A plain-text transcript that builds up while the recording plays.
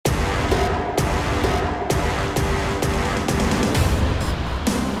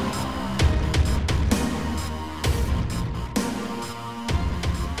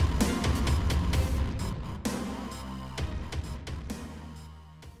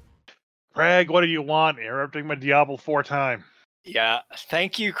Craig, what do you want? Interrupting my Diablo 4 time. Yeah,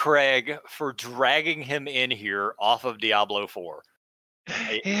 thank you, Craig, for dragging him in here off of Diablo 4.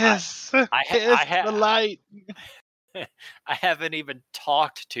 Yes, I the light. I haven't even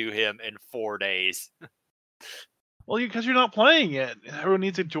talked to him in 4 days. Well, because you're not playing it. Everyone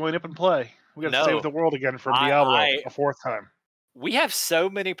needs to join up and play. We got to save No, the world again from Diablo a fourth time. We have so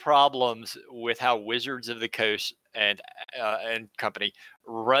many problems with how Wizards of the Coast and company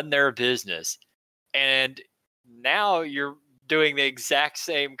run their business, and now you're doing the exact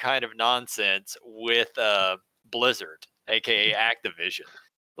same kind of nonsense with Blizzard, aka Activision.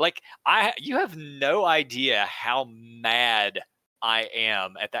 Like you have no idea how mad I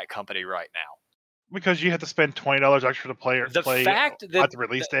am at that company right now. Because you have to spend $20 extra to play at the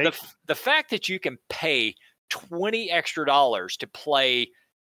release date. The fact that you can pay $20 extra to play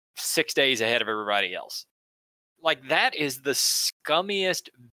 6 days ahead of everybody else, like that is the scummiest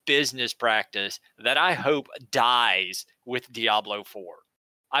business practice that I hope dies with Diablo 4.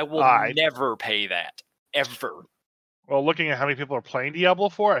 I will never pay that ever. Well, looking at how many people are playing Diablo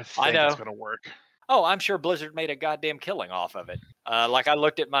 4, I think it's going to work. Oh, I'm sure Blizzard made a goddamn killing off of it. Like I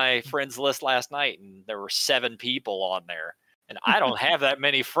looked at my friends list last night, and there were 7 people on there, and I don't have that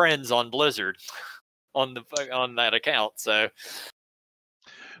many friends on Blizzard on that account. So,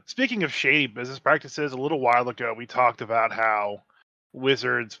 speaking of shady business practices, a little while ago we talked about how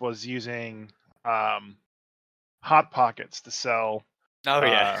Wizards was using Hot Pockets to sell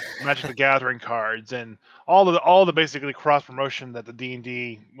Magic the Gathering cards and all the basically cross promotion that the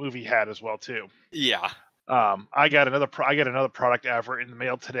D&D movie had as well too. Yeah. I got another product ever in the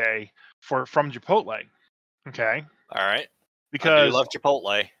mail today from Chipotle. Okay. All right. Because I do love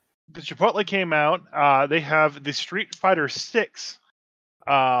Chipotle. The Chipotle came out. They have the Street Fighter 6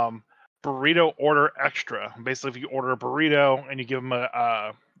 burrito order extra. Basically, if you order a burrito and you give them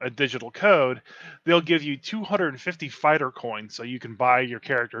a digital code, they'll give you 250 fighter coins so you can buy your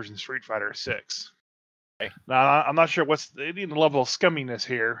characters in Street Fighter 6. Okay. Now, I'm not sure what's the level of scumminess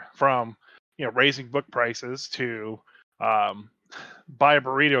here, from raising book prices to buy a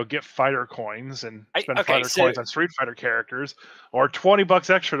burrito, get fighter coins, and spend coins on Street Fighter characters, or $20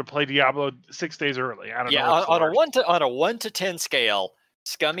 extra to play Diablo 6 days early. I don't know. On a 1 to 10 scale,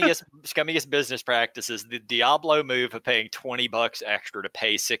 scummiest business practices, the Diablo move of paying $20 extra to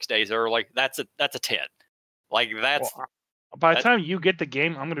pay 6 days early, that's a 10. Like that's by the time you get the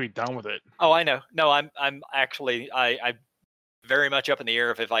game, I'm going to be done with it. Oh, I know. No, I'm actually I'm very much up in the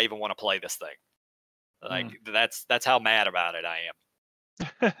air if I even want to play this thing. Like that's how mad about it I am.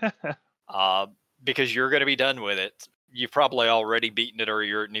 Because you're going to be done with it. You've probably already beaten it, or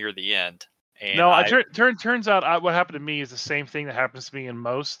you're near the end. And turns out what happened to me is the same thing that happens to me in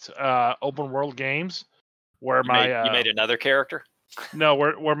most open world games, where you made another character. No,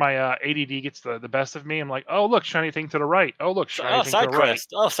 where my ADD gets the best of me. I'm like, oh look, shiny thing to the right. Oh look, shiny thing to the right.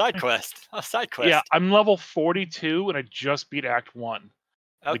 Oh, side quest. Oh, side quest. Yeah, I'm level 42 and I just beat Act 1.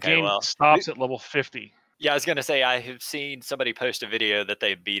 The game stops at level 50. Yeah, I was gonna say I have seen somebody post a video that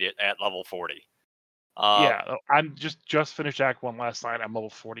they beat it at level 40. Yeah, I'm just finished Act 1 last night. I'm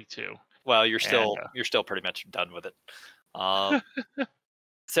level 42. Well, you're still pretty much done with it.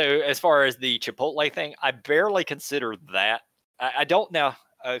 So as far as the Chipotle thing, I barely consider that. I don't know.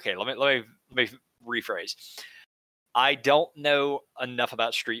 Okay, let me rephrase. I don't know enough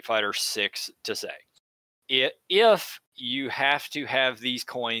about Street Fighter 6 to say. If you have to have these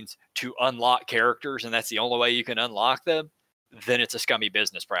coins to unlock characters, and that's the only way you can unlock them, then it's a scummy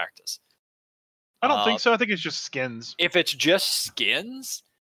business practice. I don't think so. I think it's just skins. If it's just skins,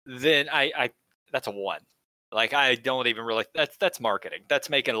 then I that's a 1. Like I don't even really. That's marketing. That's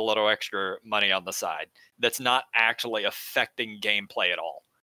making a little extra money on the side. That's not actually affecting gameplay at all.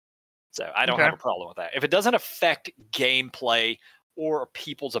 So I don't have a problem with that. If it doesn't affect gameplay or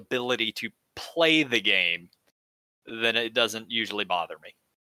people's ability to play the game, then it doesn't usually bother me.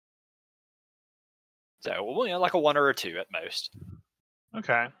 So like a 1 or a 2 at most.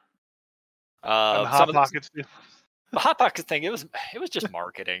 Okay. And the Hot Pockets. The Hot Pockets thing, it was just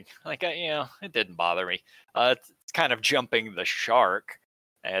marketing. Like it didn't bother me. It's kind of jumping the shark,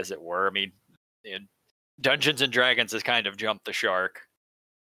 as it were. I mean, Dungeons and Dragons has kind of jumped the shark,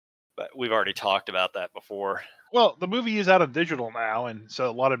 but we've already talked about that before. Well, the movie is out of digital now, and so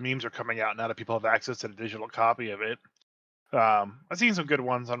a lot of memes are coming out now that people have access to the digital copy of it. I've seen some good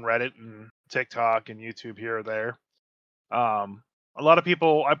ones on Reddit and TikTok and YouTube here or there. A lot of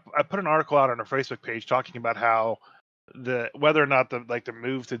people, I put an article out on our Facebook page talking about how whether or not the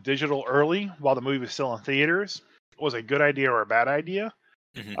move to digital early while the movie was still in theaters was a good idea or a bad idea.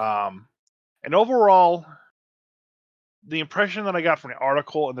 Mm-hmm. And overall, the impression that I got from the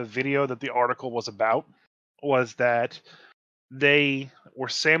article and the video that the article was about was that they were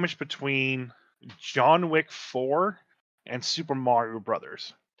sandwiched between John Wick 4 and Super Mario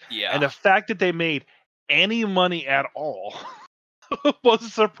Brothers. And Yeah. the fact that they made any money at all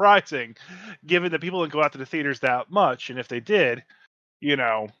was surprising, given that people didn't go out to the theaters that much. And if they did,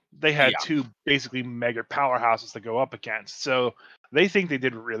 they had Yeah. two basically mega powerhouses to go up against. So they think they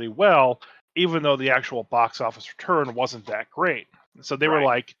did really well, even though the actual box office return wasn't that great. So they were Right.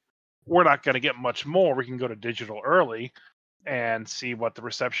 like, we're not going to get much more. We can go to digital early and see what the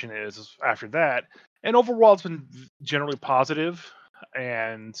reception is after that. And overall, it's been generally positive,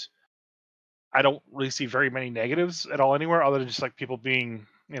 and I don't really see very many negatives at all anywhere, other than just like people being,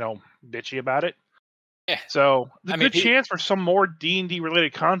 bitchy about it. Yeah. So the I mean, good chance for some more D&D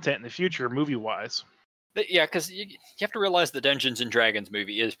related content in the future, movie wise. yeah, because you have to realize the Dungeons and Dragons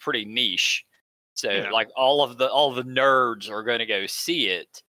movie is pretty niche. So Yeah. like all the nerds are going to go see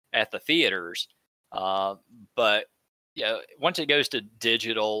it at the theaters. But yeah, once it goes to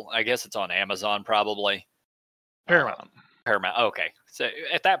digital, I guess it's on Amazon probably. Paramount. Paramount. Okay, so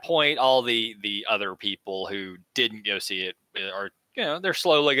at that point, all the other people who didn't go see it are they're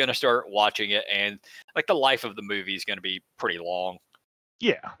slowly going to start watching it, and like the life of the movie is going to be pretty long.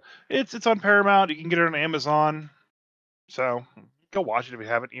 Yeah, it's on Paramount. You can get it on Amazon. So go watch it if you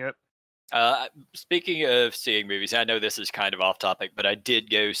haven't yet. Speaking of seeing movies, I know this is kind of off topic, but I did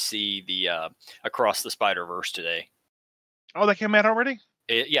go see the Across the Spider-Verse today. Oh, that came out already?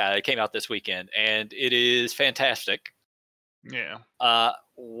 It came out this weekend, and it is fantastic. Yeah.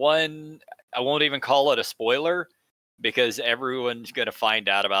 One, I won't even call it a spoiler because everyone's going to find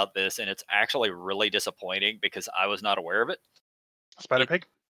out about this, and it's actually really disappointing because I was not aware of it. Spider-Pig?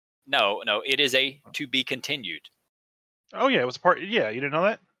 No, it is a to be continued. Oh, yeah, it was part. Yeah, you didn't know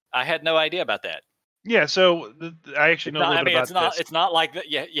that? I had no idea about that. Yeah, so I actually It's know a not, little bit about it's not. this. It's not like that.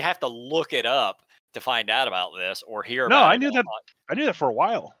 You have to look it up to find out about this or hear No, about I it. knew that. I knew that for a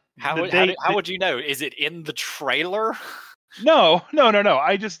while. How would you know? Is it in the trailer? No.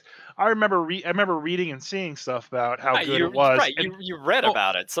 I remember reading and seeing stuff about how good it was. Right. And You read well,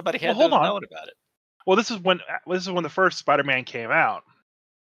 about it. Somebody well, had to hold have on. known about it. Well, this is when the first Spider-Man came out.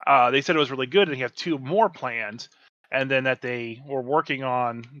 They said it was really good, and he had two more planned, and then that they were working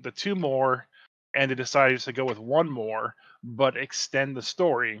on the two more, and they decided to go with one more, but extend the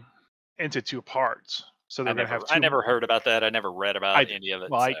story into two parts. So they're going to have I two. never heard about that. I never read about any of it.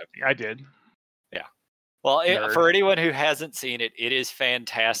 Well, So. I did. Yeah. Well, Nerd. for anyone who hasn't seen it, it is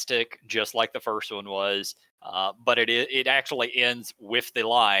fantastic, just like the first one was. But it actually ends with the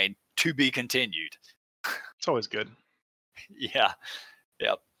line "to be continued." It's always good. Yeah.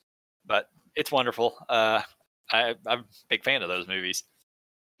 Yep. But it's wonderful. I'm a big fan of those movies.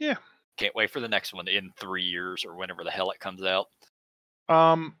 Yeah. Can't wait for the next one in 3 years or whenever the hell it comes out.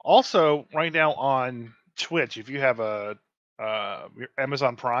 Also, right now on Twitch, if you have your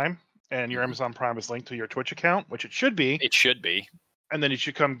Amazon Prime and your Amazon Prime is linked to your Twitch account, which it should be, It should be. and then you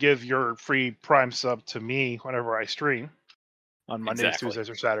should come give your free Prime sub to me whenever I stream on Mondays, Exactly. Tuesdays,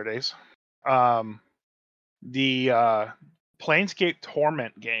 or Saturdays. The Planescape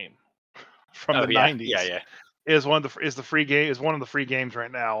Torment game from the '90s Yeah. is one of the free game is one of the free games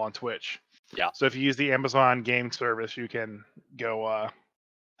right now on Twitch. Yeah. So if you use the Amazon game service, you can go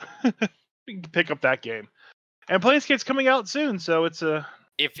pick up that game. And Planescape's coming out soon, so it's a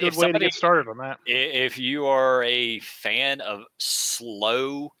good way to get started on that. If you are a fan of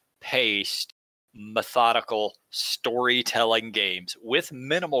slow-paced, methodical storytelling games with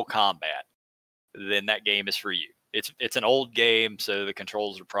minimal combat, then that game is for you. It's an old game, so the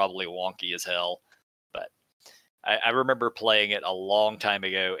controls are probably wonky as hell. But I remember playing it a long time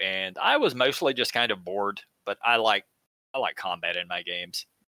ago, and I was mostly just kind of bored. But I like combat in my games.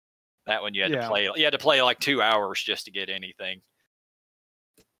 That one you had to play. You had to play like 2 hours just to get anything.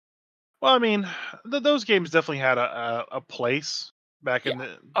 Well, I mean, those games definitely had a place back in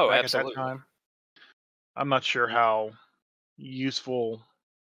the back at that time. I'm not sure how useful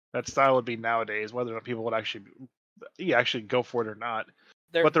that style would be nowadays, whether or not people would actually go for it or not.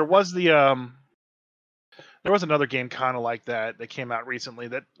 But there was another game kind of like that came out recently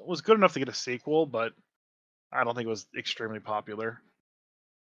that was good enough to get a sequel, but I don't think it was extremely popular.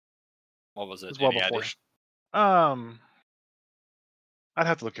 What was it? It was well before. I'd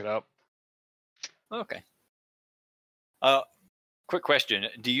have to look it up. Okay. Quick question.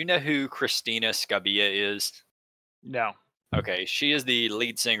 Do you know who Christina Scabia is? No. Okay. She is the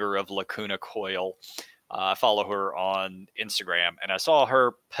lead singer of Lacuna Coil. I follow her on Instagram, and I saw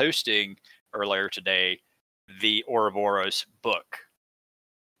her posting earlier today the Ouroboros book.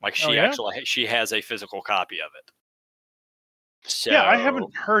 Like she has a physical copy of it. Yeah, I So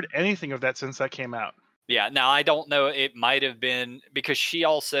haven't heard anything of that since that came out. yeah, now I don't know. It might have been because she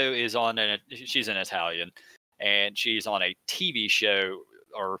also is on she's an Italian, and she's on a TV show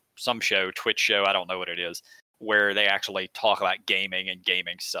or some show, Twitch show. I don't know what it is, where they actually talk about gaming and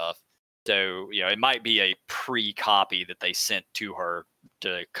gaming stuff. So it might be a pre-copy that they sent to her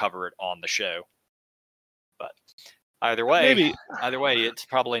to cover it on the show. But either way, Maybe. it's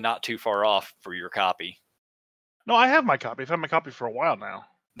probably not too far off for your copy. No, I have my copy. I've had my copy for a while now.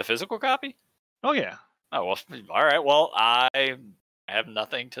 The physical copy? Oh yeah. Oh well, all right. Well, I have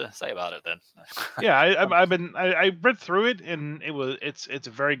nothing to say about it then. Yeah, I read through it, and it's a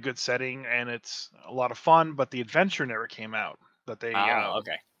very good setting, and it's a lot of fun. But the adventure never came out that they Oh,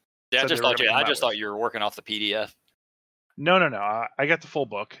 okay. Yeah, said they were going to I come out just thought with. you were working off the PDF. No, no, no. I got the full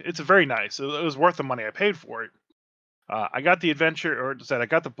book. It's very nice. It was worth the money I paid for it. I got the adventure, or said I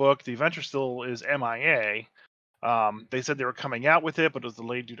got the book. The adventure still is MIA. They said they were coming out with it, but it was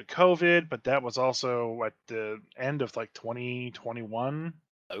delayed due to COVID. But that was also at the end of like 2021.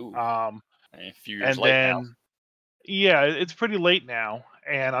 Oh, Um, a few years and late now. then yeah, it's pretty late now.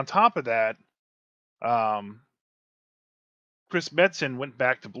 And on top of that, um, Chris Metzen went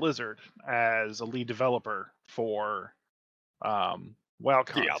back to Blizzard as a lead developer for WoW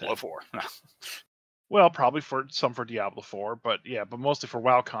Diablo content. 4. Well, probably for Diablo 4, but yeah, but mostly for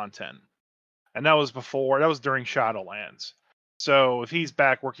WoW content. And that was during Shadowlands. So if he's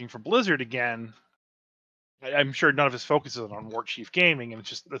back working for Blizzard again, I'm sure none of his focus is on War Chief Gaming, and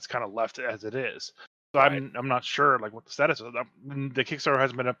it's kind of left as it is. So Right. I'm not sure like what the status is. The Kickstarter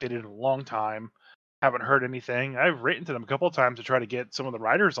hasn't been updated in a long time. Haven't heard anything. I've written to them a couple of times to try to get some of the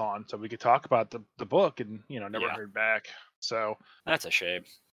writers on so we could talk about the book, and never Yeah, heard back. So that's a shame.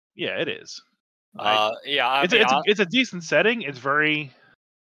 yeah, it is. Yeah, I It's mean, it's a decent setting.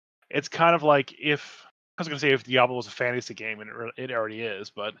 It's kind of like if I was gonna say if Diablo was a fantasy game, and it already is,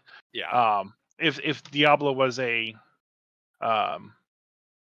 but yeah, if Diablo was a um,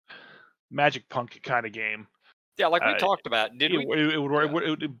 Magic Punk kind of game, yeah. Like we uh, talked about, did we? it would work. Yeah. It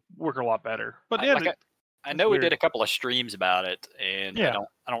would work a lot better. But I, yeah, like I it's know we did weird. a couple of streams about it, and Yeah,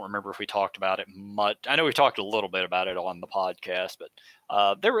 I don't remember if we talked about it much. I know we talked a little bit about it on the podcast,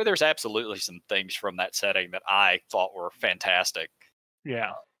 but there's absolutely some things from that setting that I thought were fantastic.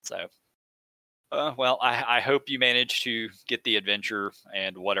 yeah. So, well, I hope you managed to get the adventure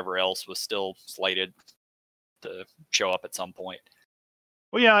and whatever else was still slated to show up at some point.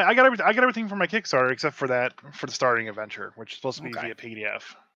 Well, yeah, I got everything from my Kickstarter except for the starting adventure, which is supposed to be Okay. via PDF.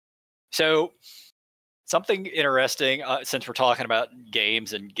 So something interesting, since we're talking about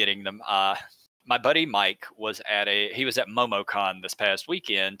games and getting them. My buddy Mike was at MomoCon this past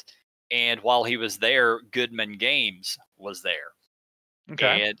weekend, and while he was there, Goodman Games was there,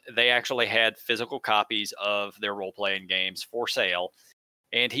 Okay. and they actually had physical copies of their role-playing games for sale.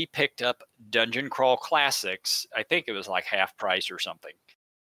 And he picked up Dungeon Crawl Classics. I think it was like half price or something.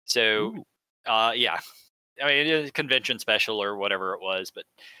 So, Ooh. yeah, I mean, it is a convention special or whatever it was. But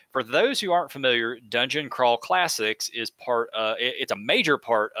for those who aren't familiar, Dungeon Crawl Classics is it's a major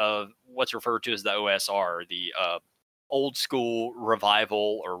part of what's referred to as the OSR, the old school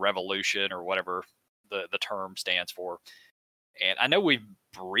revival or revolution or whatever the term stands for. And I know we've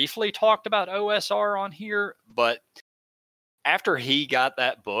briefly talked about OSR on here, but after he got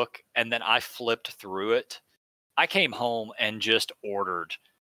that book and then I flipped through it, I came home and just ordered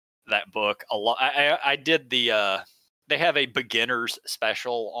that book a lot. I did they have a beginner's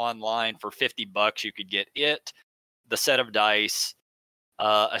special online for $50. You could get it, the set of dice,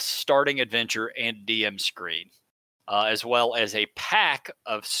 a starting adventure and DM screen, as well as a pack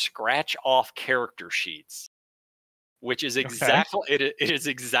of scratch off character sheets, which is Okay. it is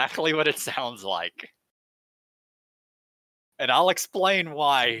exactly what it sounds like. And I'll explain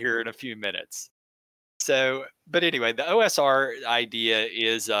why here in a few minutes. So, but anyway, the OSR idea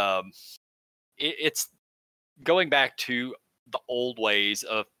is it's going back to the old ways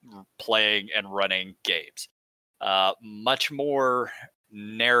of playing and running games. Much more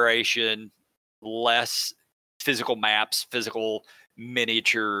narration, less physical maps, physical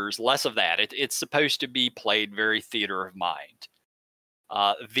miniatures, less of that. It's supposed to be played very theater of mind.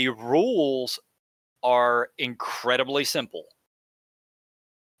 The rules are incredibly simple.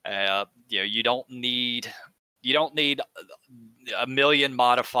 You don't need a million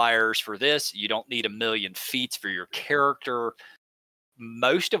modifiers for this. You don't need a million feats for your character.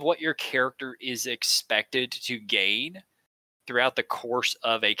 Most of what your character is expected to gain throughout the course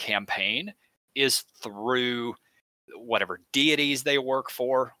of a campaign is through whatever deities they work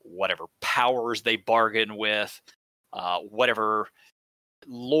for, whatever powers they bargain with, whatever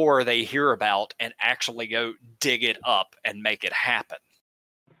lore they hear about and actually go dig it up and make it happen.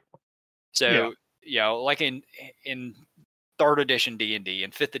 Yeah. So, like in third edition D&D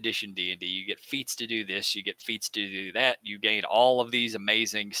and fifth edition D&D, you get feats to do this, you get feats to do that. You gain all of these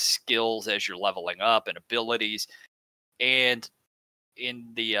amazing skills as you're leveling up and abilities. And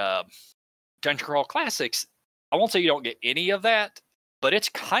in the Dungeon Crawl Classics, I won't say you don't get any of that, but it's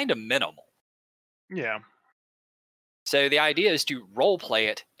kind of minimal. Yeah. So the idea is to role play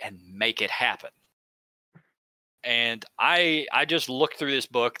it and make it happen. And I just looked through this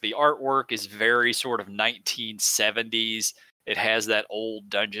book. The artwork is very sort of 1970s. It has that old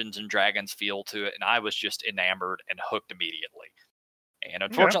Dungeons and Dragons feel to it, and I was just enamored and hooked immediately. And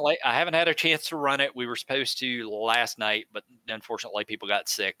unfortunately, I haven't had a chance to run it. We were supposed to last night, but unfortunately, people got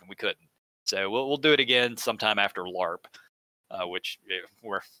sick and we couldn't. So we'll do it again sometime after LARP, which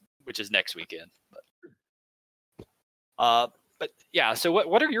is next weekend. But yeah. So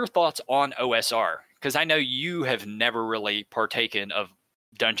what are your thoughts on OSR? Because I know you have never really partaken of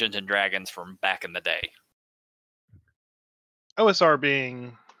Dungeons and Dragons from back in the day. OSR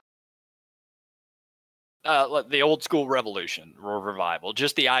being the old school revolution or revival,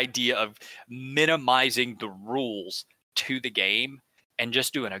 just the idea of minimizing the rules to the game and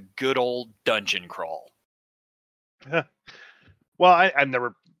just doing a good old dungeon crawl. well, I've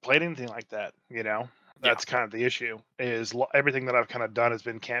never played anything like that. That's kind of the issue. Is everything that I've kind of done has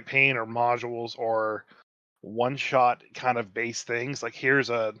been campaign or modules or one shot kind of base things. Like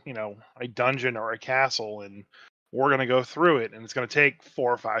here's a dungeon or a castle, and we're gonna go through it, and it's gonna take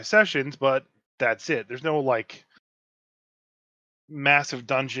 4 or 5 sessions, but that's it. There's no like massive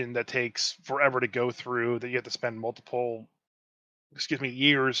dungeon that takes forever to go through that you have to spend multiple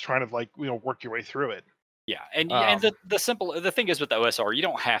years trying to work your way through it. Yeah, and the thing is with the OSR, you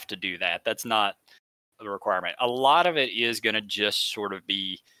don't have to do that. That's not the requirement. A lot of it is going to just sort of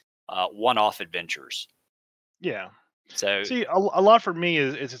be one-off adventures. Yeah. So see, a lot for me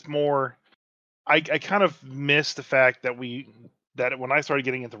is it's more. I kind of miss the fact that when I started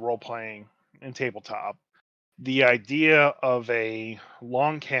getting into role playing and tabletop, the idea of a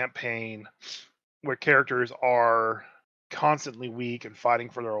long campaign where characters are constantly weak and fighting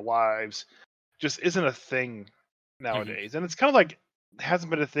for their lives just isn't a thing nowadays. And it's kind of like hasn't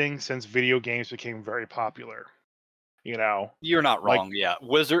been a thing since video games became very popular. You're not wrong. Yeah,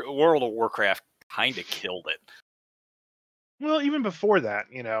 World of Warcraft kind of killed it. Well, even before that,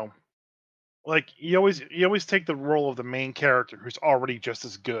 like you always take the role of the main character who's already just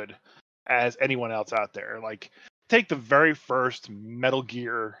as good as anyone else out there. Like take the very first Metal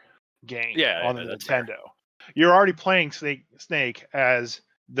Gear game on the Nintendo. Fair. You're already playing Snake as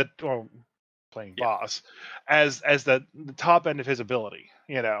playing boss as the top end of his ability.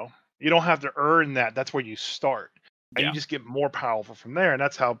 You don't have to earn that. That's where you start. And you just get more powerful from there. And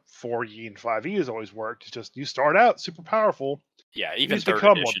that's how 4E and 5E has always worked. It's just you start out super powerful. Yeah, even third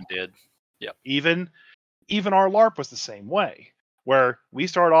edition did. Yeah. Even our LARP was the same way, where we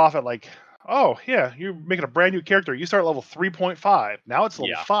start off at like, oh yeah, you're making a brand new character. You start at level 3.5. Now it's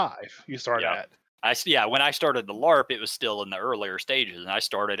level 5 you start at. When I started the LARP, it was still in the earlier stages, and I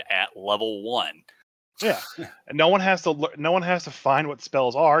started at level 1. Yeah, and no one has to find what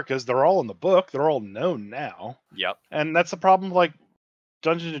spells are because they're all in the book. They're all known now. Yep. And that's the problem. Like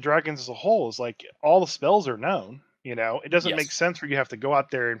Dungeons and Dragons as a whole is like all the spells are known. It doesn't make sense where you have to go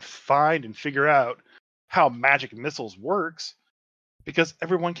out there and find and figure out how magic missiles works because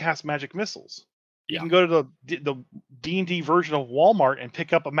everyone casts magic missiles. You can go to the D&D version of Walmart and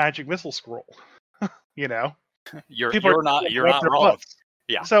pick up a magic missile scroll. You're not wrong.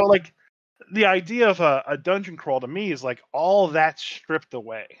 Yeah. So like the idea of a dungeon crawl to me is like all that stripped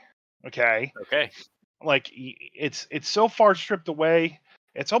away. Okay. Like it's so far stripped away.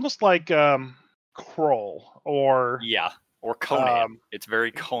 It's almost like Kroll or Conan. It's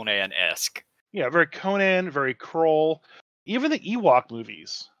very Conan-esque. Yeah, very Conan, very Kroll. Even the Ewok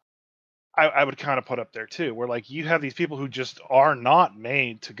movies, I would kind of put up there too, where like you have these people who just are not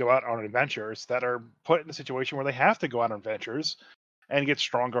made to go out on adventures that are put in a situation where they have to go out on adventures and get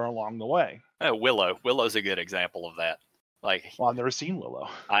stronger along the way. Willow's a good example of that. Like, well, I've never seen Willow.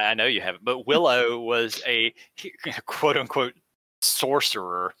 I know you haven't, but Willow was a quote unquote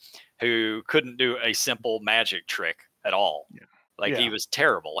sorcerer who couldn't do a simple magic trick at all. He was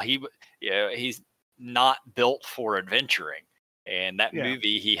terrible. He's not built for adventuring. And that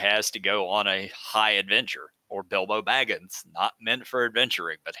movie, he has to go on a high adventure. Or Bilbo Baggins, not meant for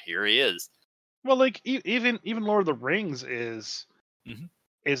adventuring, but here he is. Well, like even Lord of the Rings is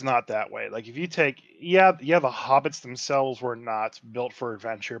not that way. Like if you take the hobbits themselves were not built for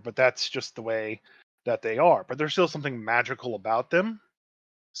adventure, but that's just the way that they are. But there's still something magical about them.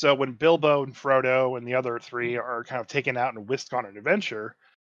 So when Bilbo and Frodo and the other three are kind of taken out and whisked on an adventure,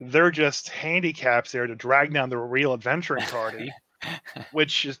 they're just handicaps there to drag down the real adventuring party,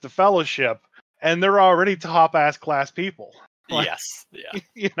 which is the Fellowship, and they're already top ass class people. Like, Yes, yeah.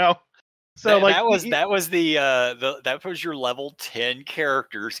 you know, so That like, that was that was that was your level 10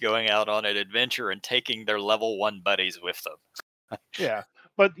 characters going out on an adventure and taking their level 1 buddies with them. yeah.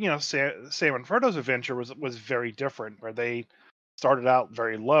 But Sam and Frodo's adventure was very different, where they started out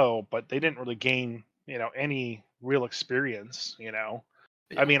very low, but they didn't really gain any real experience. I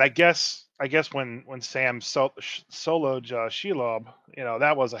Yeah. mean, I guess when Sam soloed Shelob,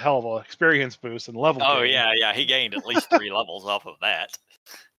 that was a hell of a experience boost and level Oh gain. yeah, he gained at least 3 levels off of that.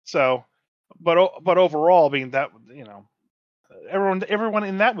 So, but overall, I mean that everyone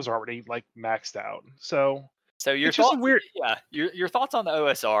in that was already like maxed out. So So your it's just a thoughts, weird. yeah, your thoughts on the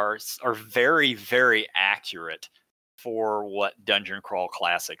OSRs are very, very accurate for what Dungeon Crawl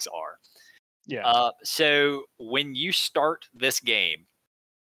Classics are. Yeah. So when you start this game,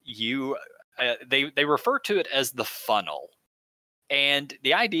 you they refer to it as the funnel, and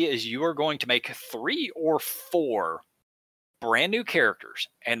the idea is you are going to make 3 or 4 brand new characters,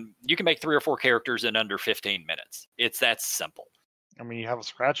 and you can make 3 or 4 characters in under 15 minutes. It's that simple. I mean, you have a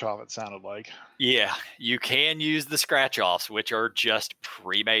scratch off. It sounded like. Yeah, you can use the scratch offs, which are just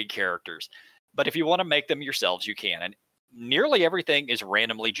pre-made characters. But if you want to make them yourselves, you can. And nearly everything is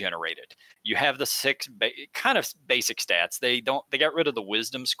randomly generated. You have the 6 kind of basic stats. They got rid of the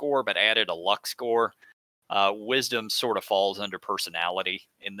wisdom score, but added a luck score. Wisdom sort of falls under personality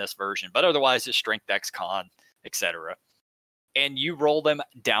in this version, but otherwise it's strength, dex, con, etc. And you roll them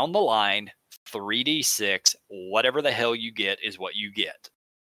down the line, 3d6. Whatever the hell you get is what you get.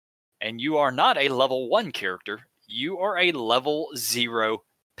 And you are not a level 1 character. You are a level 0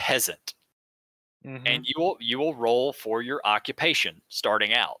 peasant. Mm-hmm. And you will roll for your occupation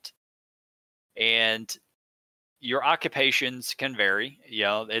starting out. And your occupations can vary.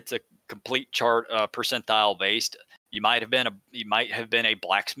 It's a complete chart, percentile based. You might have been a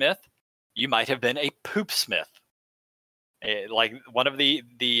blacksmith. You might have been a poopsmith. Like one of the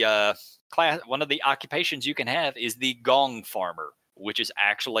occupations you can have is the gong farmer, which is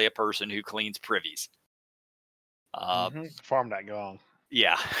actually a person who cleans privies. Farm that gong.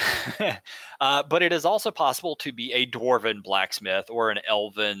 Yeah. But it is also possible to be a dwarven blacksmith or an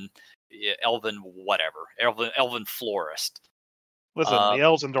elven florist. Listen, the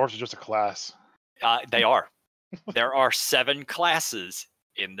elves and dwarves are just a class. They are. There are 7 classes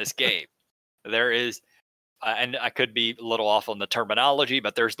in this game. There is, and I could be a little off on the terminology,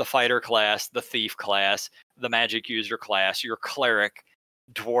 but there's the fighter class, the thief class, the magic user class, your cleric,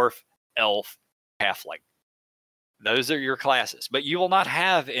 dwarf, elf, halfling. Those are your classes, but you will not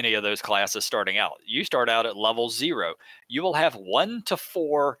have any of those classes starting out. You start out at level 0. You will have 1 to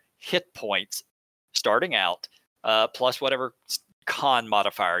 4 hit points starting out, plus whatever con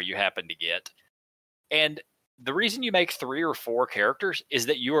modifier you happen to get. And the reason you make 3 or 4 characters is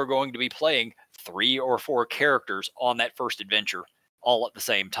that you are going to be playing 3 or 4 characters on that first adventure all at the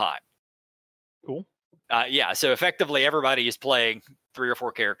same time. Cool. Yeah, so effectively everybody is playing 3 or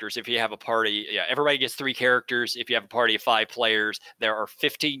 4 characters. If you have a party, everybody gets 3 characters. If you have a party of 5 players, there are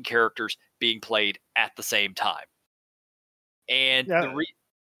 15 characters being played at the same time. And go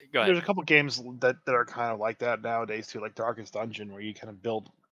ahead. There's a couple games that are kind of like that nowadays too, like Darkest Dungeon, where you kind of build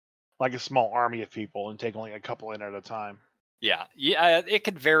like a small army of people and take only a couple in at a time. Yeah, it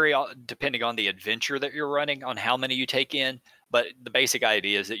could vary depending on the adventure that you're running, on how many you take in. But the basic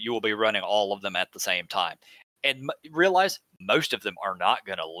idea is that you will be running all of them at the same time. And realize most of them are not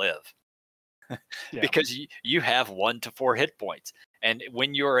going to live because you have 1 to 4 hit points. And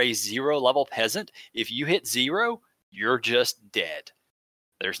when you're a 0 level peasant, if you hit 0, you're just dead.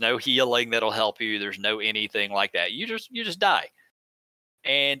 There's no healing that'll help you. There's no anything like that. You just die.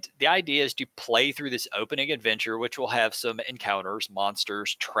 And the idea is to play through this opening adventure, which will have some encounters,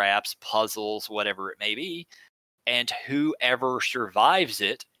 monsters, traps, puzzles, whatever it may be. And whoever survives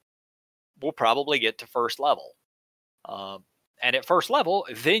it will probably get to first level. And at first level,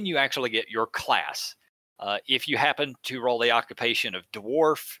 then you actually get your class. If you happen to roll the occupation of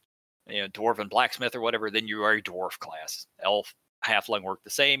dwarf, dwarven blacksmith or whatever, then you are a dwarf class. Elf, halfling work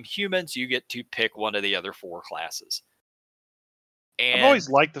the same. Humans, you get to pick one of the other 4 classes. And I've always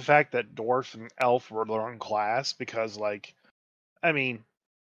liked the fact that dwarf and elf were their own class because,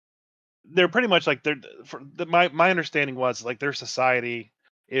 they're pretty much like my understanding was like their society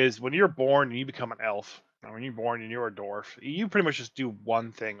is when you're born and you become an elf, or when you're born and you're a dwarf, you pretty much just do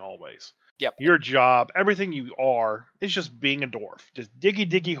one thing always. Yep. Your job, everything you are, is just being a dwarf, just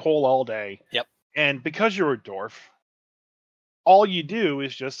diggy hole all day. Yep. And because you're a dwarf, all you do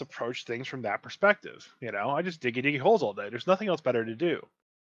is just approach things from that perspective. I just diggy holes all day. There's nothing else better to do.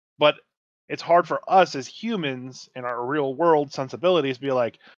 But it's hard for us as humans in our real world sensibilities to be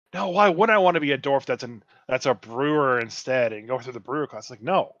like, no, why would I want to be a dwarf that's a brewer instead and go through the brewer class? Like,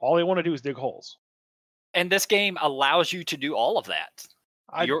 no, all I want to do is dig holes. And this game allows you to do all of that.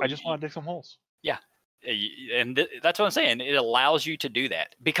 I just want to dig some holes. Yeah. And that's what I'm saying. It allows you to do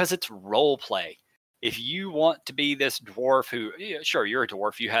that because it's role play. If you want to be this dwarf who, sure, you're a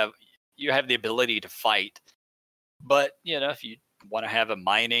dwarf, you have the ability to fight, but if you want to have a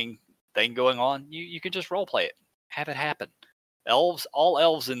mining thing going on, you can just role play it, have it happen. All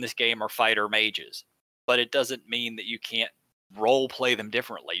elves in this game are fighter mages, but it doesn't mean that you can't role play them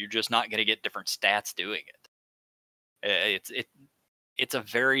differently. You're just not going to get different stats doing it. It's a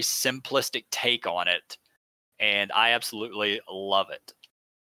very simplistic take on it, and I absolutely love it.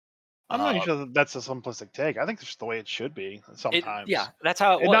 I'm not even sure that's a simplistic take. I think that's just the way it should be sometimes. Yeah, that's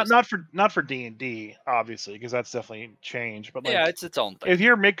how it and was. Not for D&D, obviously, because that's definitely changed. But yeah, it's its own thing. If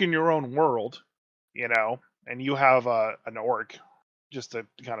you're making your own world, and you have an orc, just to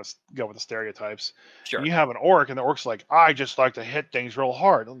kind of go with the stereotypes, Sure. and you have an orc, and the orc's like, I just like to hit things real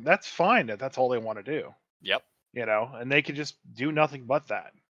hard. That's fine. That's all they want to do. Yep. And they could just do nothing but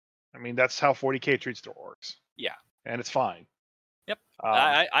that. I mean, that's how 40K treats their orcs. Yeah. And it's fine. Yep.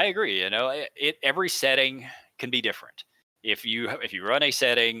 I agree. Every setting can be different. If you run a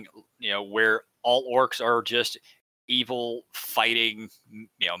setting, where all orcs are just evil fighting,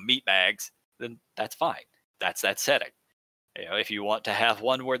 meat bags, then that's fine. That's that setting. If you want to have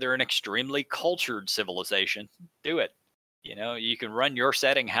one where they're an extremely cultured civilization, do it. You can run your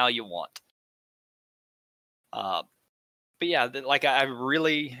setting how you want. But yeah, I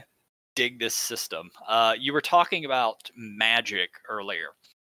really dig this system. You were talking about magic earlier.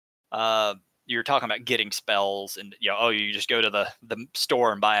 You were talking about getting spells, and you just go to the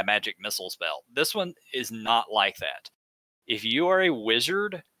store and buy a magic missile spell. This one is not like that. If you are a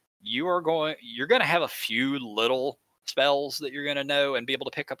wizard, you're going to have a few little spells that you're going to know and be able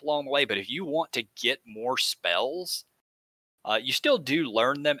to pick up along the way. But if you want to get more spells, you still do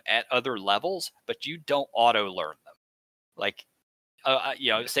learn them at other levels, but you don't auto learn them. Like,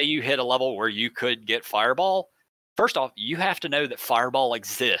 say you hit a level where you could get Fireball. First off, you have to know that Fireball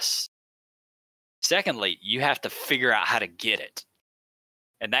exists. Secondly, you have to figure out how to get it.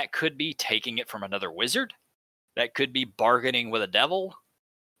 And that could be taking it from another wizard. That could be bargaining with a devil.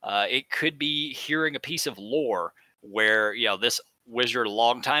 It could be hearing a piece of lore where, this wizard a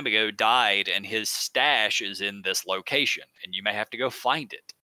long time ago died and his stash is in this location and you may have to go find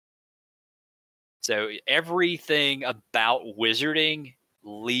it. So everything about wizarding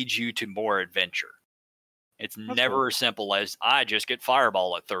leads you to more adventure. It's never as simple as I just get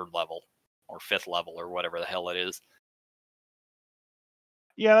Fireball at 3rd level or 5th level or whatever the hell it is.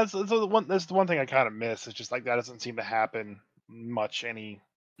 Yeah, that's the one thing I kind of miss. It's just like that doesn't seem to happen much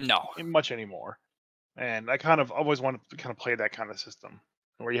anymore. And I kind of always wanted to kind of play that kind of system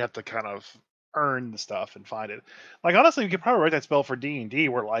where you have to kind of earn the stuff and find it. Like, honestly, you could probably write that spell for D&D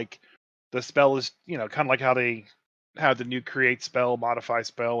where, like, the spell is, kind of like how they have the new create spell, modify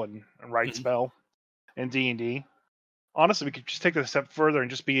spell, and write spell in D&D. Honestly, we could just take it a step further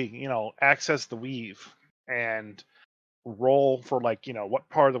and just be, access the weave and roll for, like, what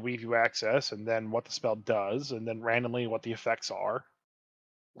part of the weave you access and then what the spell does and then randomly what the effects are.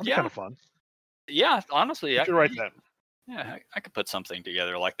 That'd be kind of fun. Yeah, honestly, I should write that. Yeah, I could put something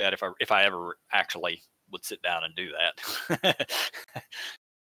together like that if I ever actually would sit down and do that.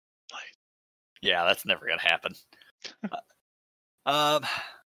 Yeah, that's never gonna happen. But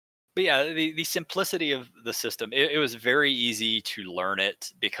yeah, the simplicity of the system, it was very easy to learn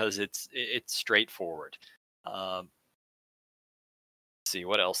it because it's straightforward. Let's see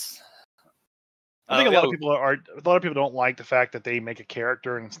what else. I think a lot of people don't like the fact that they make a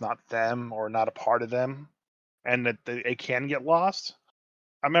character and it's not them or not a part of them, and that it can get lost.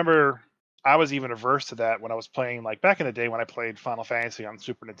 I remember I was even averse to that when I was playing, like, back in the day when I played Final Fantasy on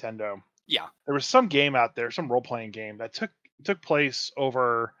Super Nintendo. Yeah, there was some game out there, some role playing game that took place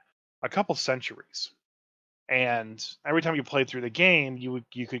over a couple centuries, and every time you played through the game, you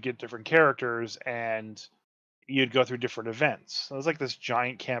could get different characters and you'd go through different events. So it was like this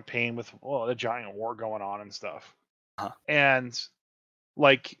giant campaign with a giant war going on and stuff. And,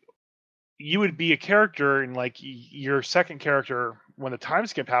 like, you would be a character, and, like, your second character, when the time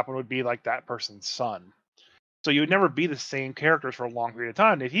skip happened, would be like that person's son. So you would never be the same characters for a long period of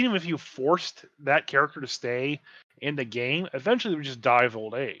time. Even if you forced that character to stay in the game, eventually they would just die of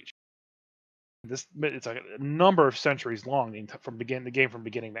old age. It's like a number of centuries long from beginning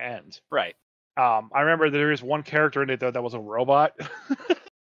to end. right. I remember there is one character in it though that was a robot.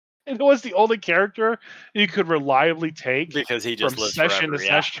 And it was the only character you could reliably take because he from just lives session to forever.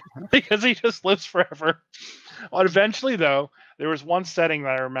 Yeah. session because he just lives forever. Well, eventually, though, there was one setting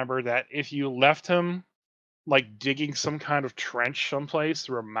that I remember that if you left him like digging some kind of trench someplace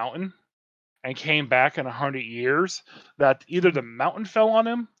through a mountain and came back in 100 years, that either the mountain fell on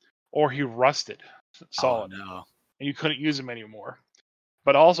him or he rusted Oh solid, no. and you couldn't use him anymore.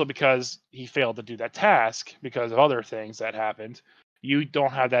 But also because he failed to do that task because of other things that happened, you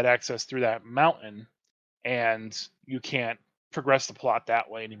don't have that access through that mountain, and you can't progress the plot that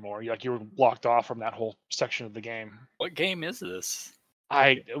way anymore. You were blocked off from that whole section of the game. What game is this?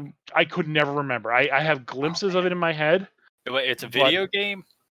 I I could never remember. I have Oh glimpses of man. it in my head, Wait, it's a but video game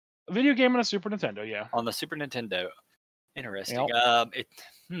a video game on a Super Nintendo, yeah. on the Super Nintendo. You Interesting.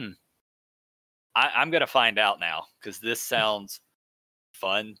 Hmm. I'm gonna find out now because this sounds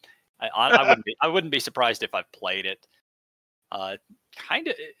fun. I wouldn't be surprised if I played it. Uh, kind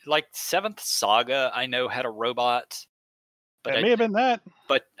of like Seventh Saga. I know had a robot, but It may have been that.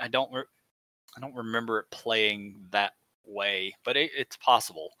 I don't remember it playing that way. But it's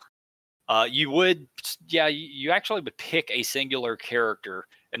possible. You would, yeah, you actually would pick a singular character,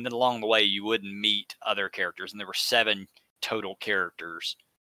 and then along the way you would meet other characters, and there were 7 total characters.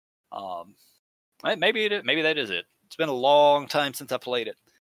 Maybe maybe that is it. It's been a long time since I played it.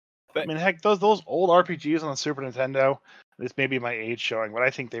 I mean, heck, those old RPGs on the Super Nintendo. This may be my age showing, but I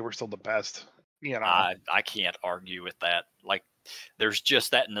think they were still the best. You know. I can't argue with that. Like, there's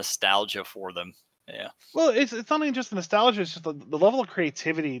just that nostalgia for them. Yeah. Well, it's not even just the nostalgia; it's just the level of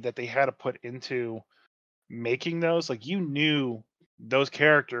creativity that they had to put into making those. Like you knew those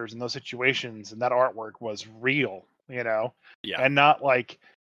characters and those situations and that artwork was real, Yeah. and not like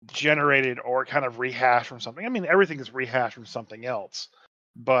generated or kind of rehashed from something. I mean, everything is rehashed from something else,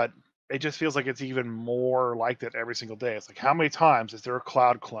 but it just feels like it's even more like that every single day. It's like how many times is there a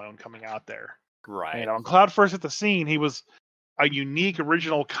Cloud clone coming out there? Right. When Cloud first hit the scene, he was a unique,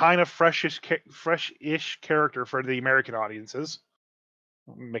 original, kind of fresh-ish character for the American audiences.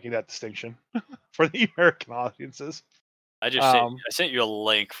 I'm making that distinction for the American audiences. I sent you a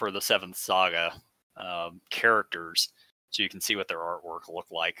link for the Seventh Saga characters, so you can see what their artwork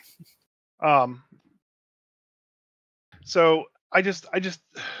looked like. So I just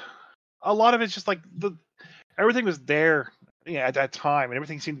a lot of it's just like everything was there, at that time, and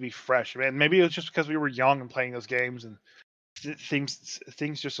everything seemed to be fresh. And maybe it was just because we were young and playing those games, and things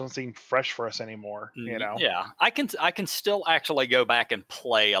just don't seem fresh for us anymore. Yeah, I can still actually go back and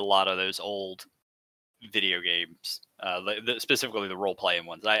play a lot of those old video games, specifically the role playing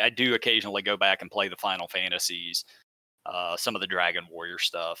ones. I do occasionally go back and play the Final Fantasies, some of the Dragon Warrior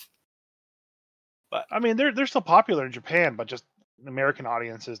stuff. But I mean, they're still popular in Japan, but just American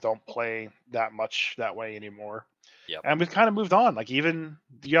audiences don't play that much that way anymore. Yep. And we've kind of moved on. Like even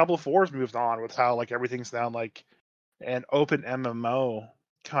Diablo 4 has moved on with how like everything's now like an open MMO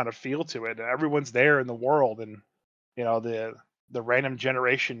kind of feel to it. Everyone's there in the world, and the random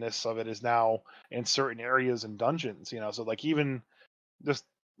generationness of it is now in certain areas and dungeons. So like even just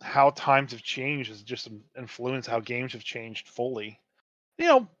how times have changed has just influenced how games have changed fully.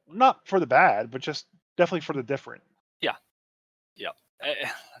 Not for the bad, but just definitely for the different. Yeah. Yep.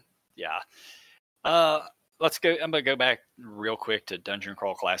 Yeah. Let's go. I'm gonna go back real quick to Dungeon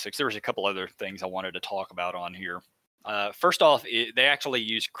Crawl Classics. There was a couple other things I wanted to talk about on here. First off, they actually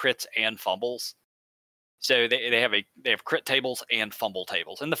use crits and fumbles. So they have crit tables and fumble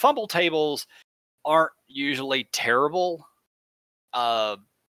tables, and the fumble tables aren't usually terrible.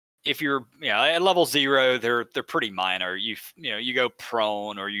 If you're at level 0, they're pretty minor. You go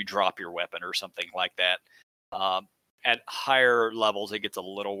prone or you drop your weapon or something like that. At higher levels, it gets a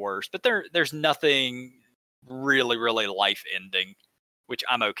little worse, but there's nothing really life ending, which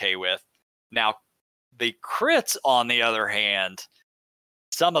I'm okay with. Now, the crits, on the other hand,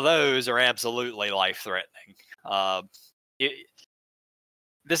 some of those are absolutely life-threatening.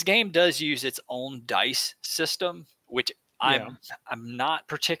 This game does use its own dice system, which I'm not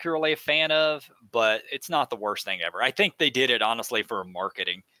particularly a fan of, but it's not the worst thing ever. I think they did it honestly for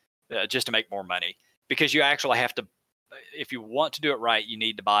marketing, just to make more money, because you actually have to, if you want to do it right, you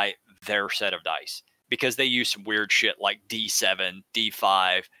need to buy their set of dice, because they use some weird shit like D7,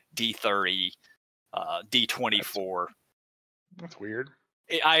 D5, D30, D24. That's weird.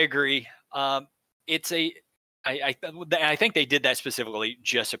 I agree. It's I think they did that specifically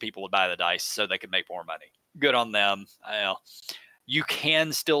just so people would buy the dice so they could make more money. Good on them. You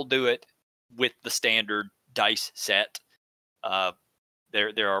can still do it with the standard dice set.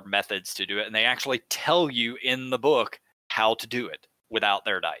 There are methods to do it, and they actually tell you in the book how to do it without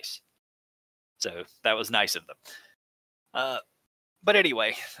their dice. So that was nice of them. But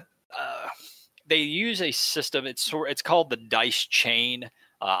anyway, they use a system. It's called the dice chain.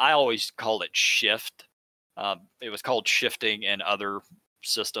 I always called it shift. It was called shifting in other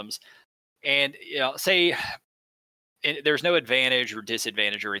systems. And say there's no advantage or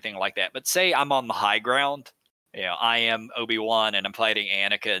disadvantage or anything like that. But say I'm on the high ground. I am Obi-Wan and I'm fighting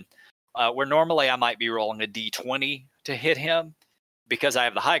Anakin. Where normally I might be rolling a d20 to hit him. Because I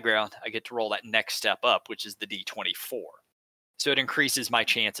have the high ground, I get to roll that next step up, which is the d24. So it increases my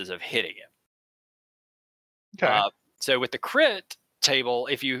chances of hitting him. Okay. So with the crit table,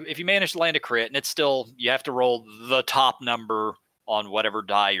 if you manage to land a crit, and it's still, you have to roll the top number on whatever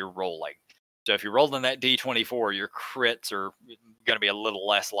die you're rolling. So if you're rolling that d24, your crits are going to be a little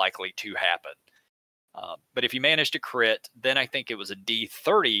less likely to happen. But if you manage to crit, then I think it was a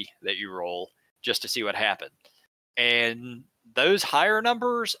d30 that you roll just to see what happened. And those higher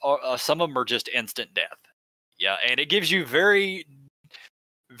numbers, some of them are just instant death. Yeah, and it gives you very,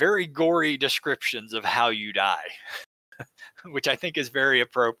 very gory descriptions of how you die, which I think is very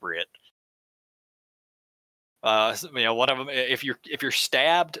appropriate. One of them, if you're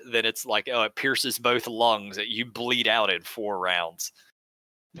stabbed, then it's like, it pierces both lungs. You bleed out in 4 rounds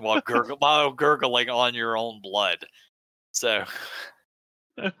while gurgling on your own blood. So,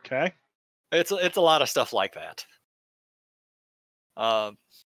 Okay. it's a lot of stuff like that.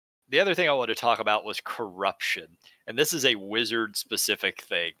 The other thing I wanted to talk about was corruption. And this is a wizard specific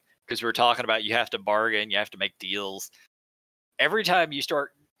thing because we're talking about you have to bargain, you have to make deals. Every time you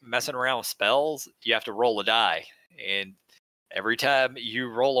start messing around with spells, you have to roll a die. And every time you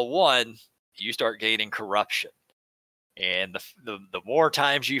roll a 1, you start gaining corruption. And the more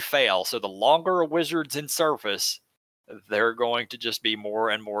times you fail, so the longer a wizard's in service, they're going to just be more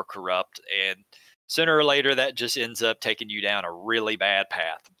and more corrupt. And sooner or later, that just ends up taking you down a really bad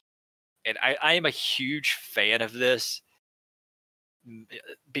path. And I am a huge fan of this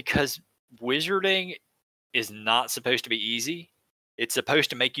because wizarding is not supposed to be easy. It's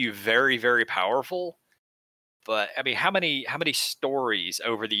supposed to make you very, very powerful. But I mean, how many stories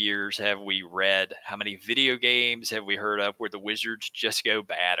over the years have we read? How many video games have we heard of where the wizards just go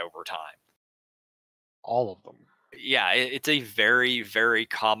bad over time? All of them. Yeah, it's a very, very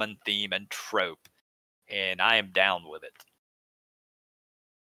common theme and trope, and I am down with it.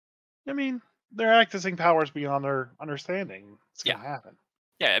 I mean, they're accessing powers beyond their understanding. It's gonna happen.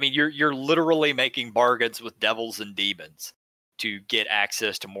 Yeah, I mean, you're literally making bargains with devils and demons to get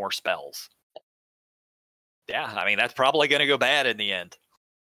access to more spells. Yeah, I mean, that's probably going to go bad in the end.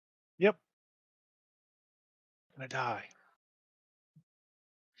 Yep. Gonna die.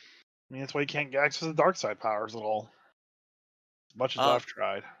 I mean, that's why you can't get access to the dark side powers at all. As much as I've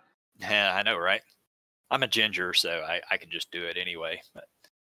tried. Yeah, I know, right? I'm a ginger, so I can just do it anyway. But,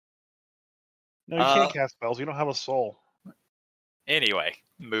 No, you can't cast spells. You don't have a soul. Anyway,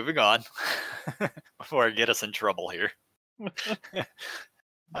 moving on before I get us in trouble here.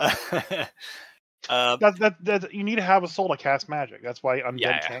 That you need to have a soul to cast magic. That's why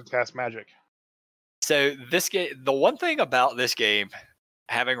undead can't cast magic. So this game, the one thing about this game,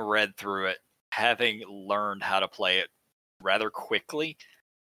 having read through it, having learned how to play it rather quickly,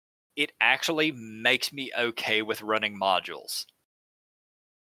 it actually makes me okay with running modules.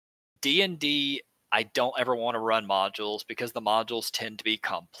 D&D, I don't ever want to run modules because the modules tend to be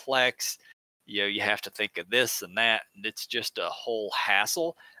complex. You have to think of this and that, and it's just a whole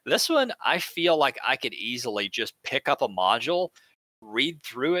hassle. This one, I feel like I could easily just pick up a module, read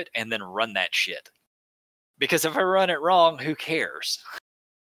through it, and then run that shit. Because if I run it wrong, who cares?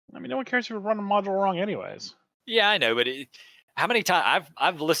 I mean, no one cares if you run a module wrong anyways. Yeah, I know, but how many times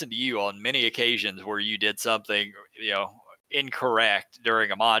I've listened to you on many occasions where you did something, incorrect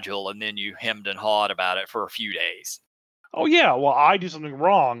during a module, and then you hemmed and hawed about it for a few days. Oh yeah, well I do something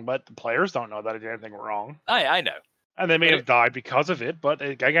wrong, but the players don't know that I did anything wrong. I know. And they may have died because of it, but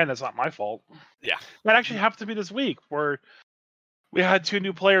again, that's not my fault. Yeah. That actually happened to me this week, where we had 2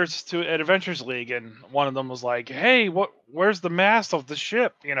 new players at Adventures League, and one of them was like, "Hey, where's the mast of the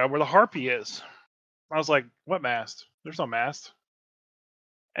ship? Where the Harpy is?" I was like, "What mast? There's no mast."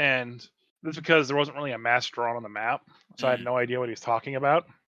 And that's because there wasn't really a mast drawn on the map, so I had no idea what he was talking about.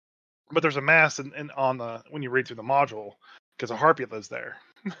 But there's a mast on the when you read through the module because a Harpy lives there.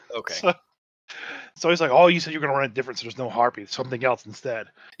 Okay. So he's like, "Oh, you said you're gonna run it different, so there's no Harpy, something else instead."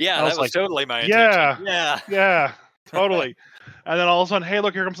 Yeah, that was totally my intention. Yeah, yeah, totally. And then all of a sudden, hey,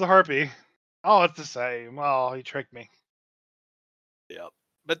 look, here comes the Harpy. Oh, it's the same. Well, he tricked me. Yeah,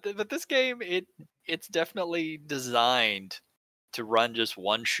 but this game, it's definitely designed to run just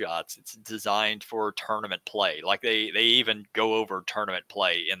one shots. It's designed for tournament play. Like they even go over tournament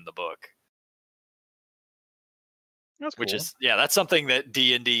play in the book. That's which cool. is that's something that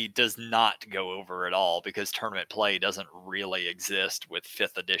D&D does not go over at all because tournament play doesn't really exist with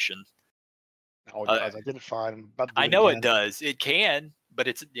 5th edition. Oh, it does. I did it fine. I'm about to I do it know it again. does. It can, but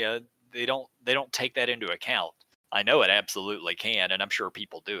it's they don't take that into account. I know it absolutely can, and I'm sure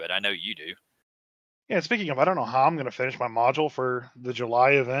people do it. I know you do. Yeah, speaking of, I don't know how I'm going to finish my module for the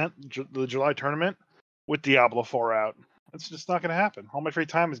July event, the July tournament, with Diablo 4 out. It's just not going to happen. All my free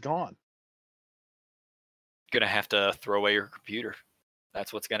time is gone. Gonna have to throw away your computer.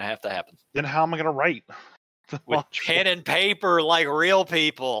 That's what's gonna have to happen. Then how am I going to write the With module? pen and paper like real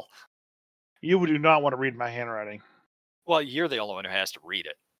people. You do not want to read my handwriting. Well, you're the only one who has to read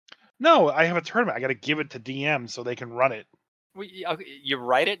it. No, I have a tournament. I got to give it to DM so they can run it. You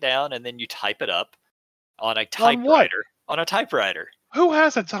write it down and then you type it up on a On what? typewriter. On a typewriter. Who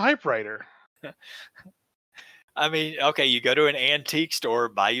has a typewriter? I mean, okay, you go to an antique store,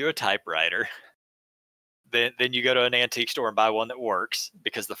 buy you a typewriter. Then you go to an antique store and buy one that works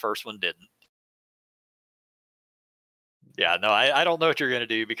because the first one didn't. Yeah, no, I don't know what you're going to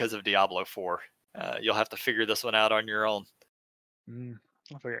do because of Diablo 4. You'll have to figure this one out on your own.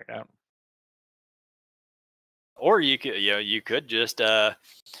 I'll figure it out. Or you could just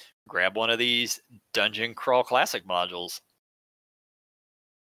grab one of these Dungeon Crawl Classic modules.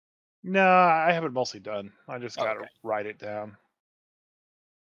 No, I have it mostly done. I just got to Okay. write it down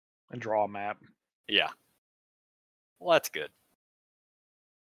and draw a map. Yeah. Well, that's good.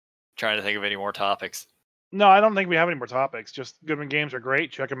 Trying to think of any more topics. No, I don't think we have any more topics. Just Goodman Games are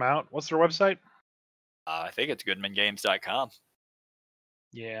great. Check them out. What's their website? I think it's goodmangames.com.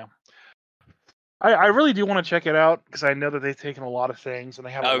 Yeah. I really do want to check it out because I know that they've taken a lot of things and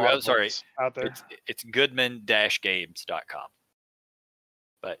they have a lot of books out there. It's goodman-games.com.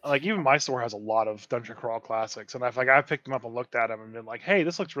 But like even my store has a lot of Dungeon Crawl classics, and I've picked them up and looked at them and been like, hey,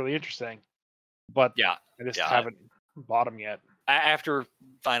 this looks really interesting. But yeah, I just haven't bought them yet. After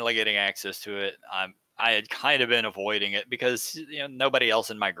finally getting access to it, I had kind of been avoiding it because nobody else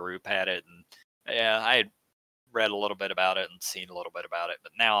in my group had it, and I had read a little bit about it and seen a little bit about it,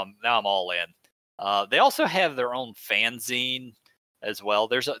 but now I'm all in. They also have their own fanzine as well.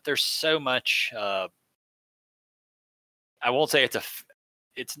 There's so much. I won't say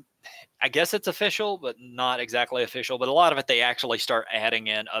I guess it's official, but not exactly official. But a lot of it, they actually start adding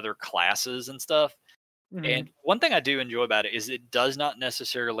in other classes and stuff. Mm-hmm. And one thing I do enjoy about it is it does not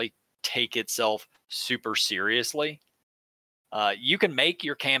necessarily take itself super seriously. You can make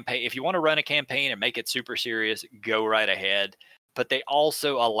your campaign, if you want to run a campaign and make it super serious, go right ahead. But they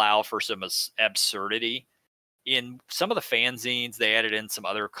also allow for some absurdity. In some of the fanzines, they added in some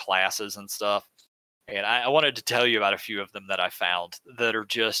other classes and stuff. And I wanted to tell you about a few of them that I found that are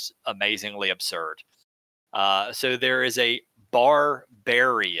just amazingly absurd. So there is a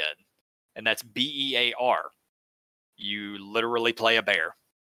barbarian, and that's BEAR. You literally play a bear.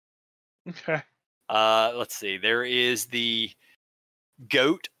 Okay. Let's see. There is the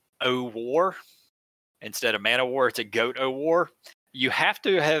Goat O War. Instead of Man O' War, it's a Goat O War. You have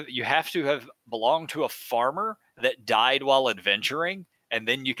to have belonged to a farmer that died while adventuring, and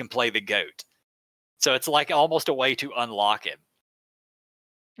then you can play the goat. So it's like almost a way to unlock him.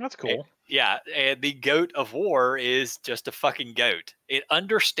 That's cool. And the Goat of War is just a fucking goat. It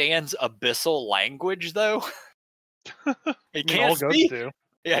understands abyssal language, though. It can't speak.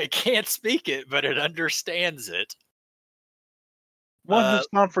 Yeah, it can't speak it, but it understands it. One hoof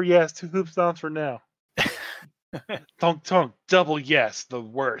stomp for yes, two hoof stomps for no. Tonk tonk, double yes, the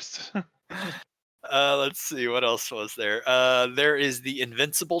worst. Let's see, what else was there? There is the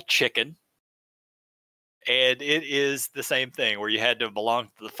Invincible Chicken. And it is the same thing where you had to belong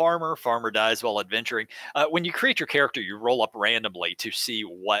to the farmer. Farmer dies while adventuring. When you create your character, you roll up randomly to see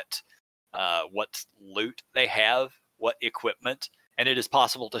what loot they have, what equipment, and it is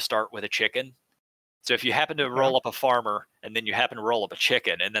possible to start with a chicken. So if you happen to roll up a farmer and then you happen to roll up a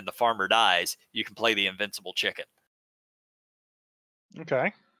chicken and then the farmer dies, you can play the Invincible Chicken.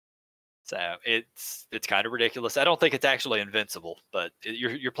 Okay. So it's kind of ridiculous. I don't think it's actually invincible, but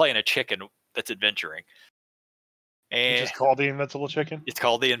you're playing a chicken that's adventuring. And it's just called the Invincible Chicken? It's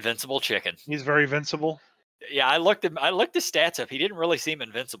called the Invincible Chicken. He's very invincible? Yeah, I looked his stats up. He didn't really seem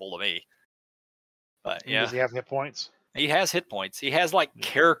invincible to me. But yeah. Does he have hit points? He has hit points. He has like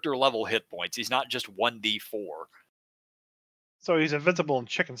character level hit points. He's not just 1d4. So he's invincible in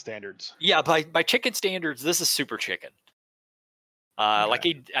chicken standards. Yeah, by chicken standards, this is super chicken. Like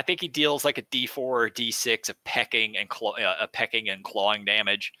I think he deals like a D4 or a D6 of pecking and clawing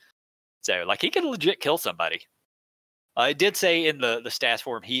damage. So like he can legit kill somebody. It did say in the stats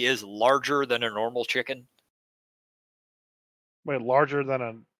form he is larger than a normal chicken. Wait, larger than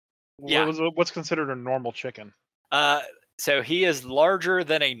a? Yeah. What's considered a normal chicken? So he is larger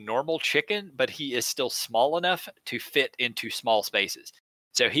than a normal chicken, but he is still small enough to fit into small spaces.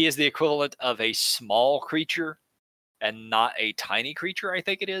 So he is the equivalent of a small creature and not a tiny creature, I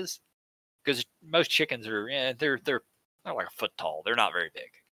think it is. Because most chickens are, they're like a foot tall. They're not very big.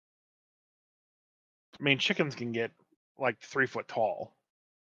 I mean, chickens can get like 3 foot tall.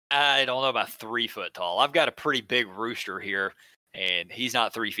 I don't know about 3 foot tall. I've got a pretty big rooster here, and he's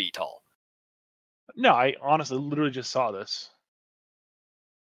not 3 feet tall. No, I honestly literally just saw this.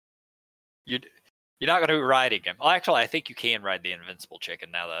 You're not going to be riding him. Well, actually, I think you can ride the invincible chicken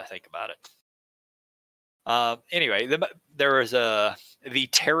now that I think about it. Anyway, there is the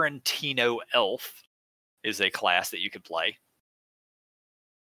Tarantino elf is a class that you could play.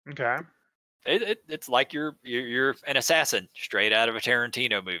 Okay. It's like you're an assassin straight out of a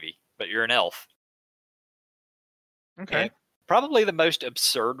Tarantino movie, but you're an elf. Okay. And probably the most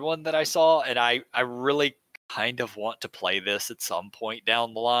absurd one that I saw, and I really kind of want to play this at some point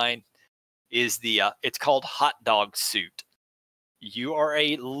down the line, is it's called Hot Dog Suit. You are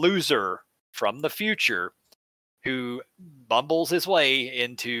a loser from the future who bumbles his way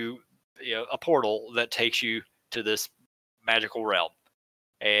into a portal that takes you to this magical realm,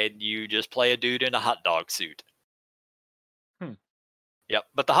 and you just play a dude in a hot dog suit. Yep,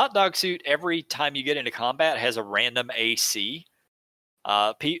 but the hot dog suit, every time you get into combat, has a random AC.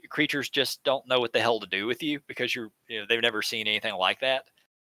 Creatures just don't know what the hell to do with you because they've never seen anything like that.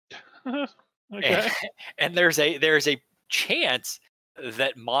 Okay. And there's a chance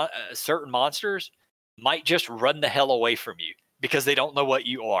that certain monsters might just run the hell away from you because they don't know what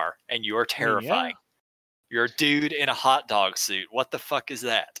you are, and you are terrifying. Yeah. You're a dude in a hot dog suit. What the fuck is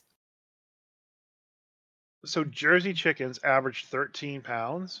that? So Jersey chickens average 13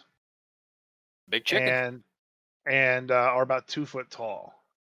 pounds. Big chicken. And are about 2 foot tall.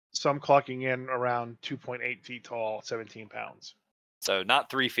 Some clocking in around 2.8 feet tall, 17 pounds. So not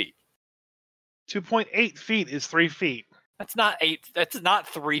 3 feet. 2.8 feet is 3 feet. That's not 8. That's not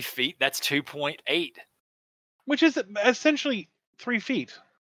 3 feet. That's 2.8. Which is essentially 3 feet.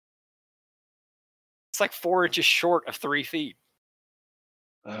 It's like 4 inches short of 3 feet.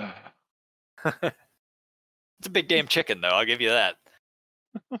 It's a big damn chicken, though. I'll give you that.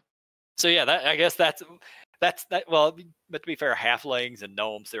 So yeah, I guess that's that. Well, but to be fair, halflings and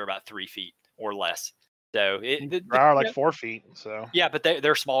gnomes, they're about 3 feet or less. So they are like 4 feet. So yeah, but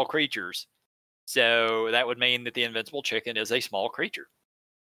they're small creatures. So that would mean that the invincible chicken is a small creature.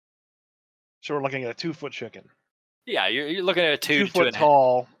 So we're looking at a 2 foot chicken. Yeah, you're looking at a 2 foot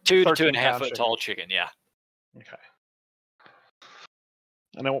tall, 2 to 2.5 foot tall chicken. Yeah. Okay.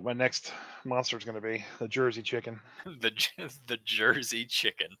 I know what my next monster is going to be: the Jersey chicken. the Jersey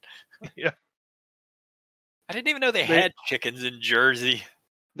chicken. Yeah. I didn't even know they had chickens in Jersey.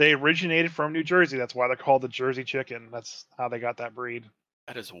 They originated from New Jersey. That's why they're called the Jersey chicken. That's how they got that breed.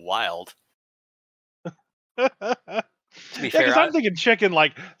 That is wild. To be fair, because I'm thinking chicken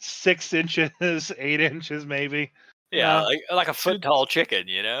like 6 inches, 8 inches, maybe. Yeah, like a foot tall chicken,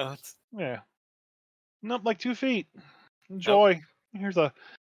 you know? Yeah. Nope, like 2 feet. Enjoy. Nope.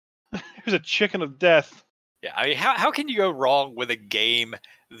 Here's a chicken of death. Yeah, I mean, how can you go wrong with a game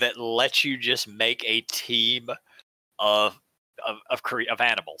that lets you just make a team of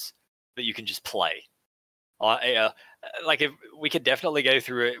animals that you can just play? Like if we could definitely go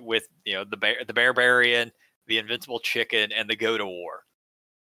through it with the barbarian, the invincible chicken, and the go-to-war.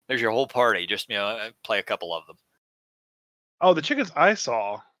 There's your whole party. Just play a couple of them. Oh, the chickens I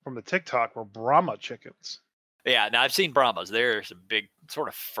saw from the TikTok were Brahma chickens. Yeah, now I've seen Brahmas. They're some big, sort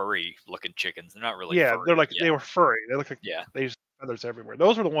of furry-looking chickens. They're not really. Yeah, furry. they're like they were furry. They look like they just feathers everywhere.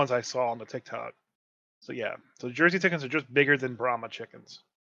 Those were the ones I saw on the TikTok. So yeah, so Jersey chickens are just bigger than Brahma chickens.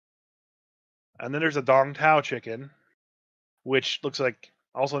 And then there's a Dong Tao chicken, which looks like,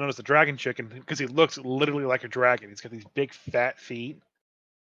 also known as the dragon chicken, because he looks literally like a dragon. He's got these big fat feet.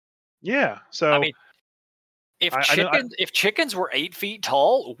 Yeah, so I mean, if chickens were 8 feet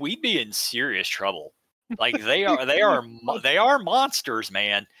tall, we'd be in serious trouble. Like they are monsters,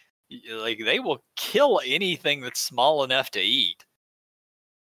 man. Like they will kill anything that's small enough to eat.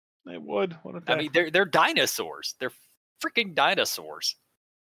 They would. I mean, they're dinosaurs. They're freaking dinosaurs.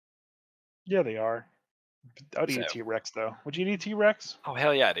 Yeah, they are. I'd eat a T-Rex though. Would you eat a T-Rex? Oh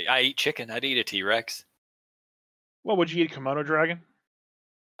hell yeah! I eat chicken. I'd eat a T-Rex. Well, would you eat a Komodo dragon?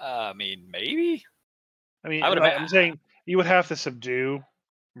 I mean, maybe. I mean, I'm saying you would have to subdue,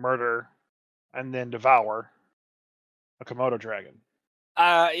 murder, and then devour a Komodo dragon.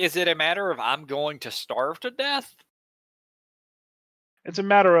 Is it a matter of I'm going to starve to death? It's a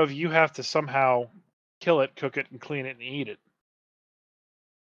matter of you have to somehow kill it, cook it, and clean it, and eat it.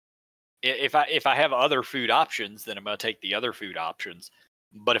 If I have other food options, then I'm going to take the other food options.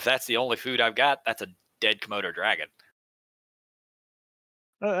 But if that's the only food I've got, that's a dead Komodo dragon.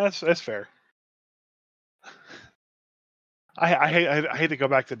 That's fair. I hate to go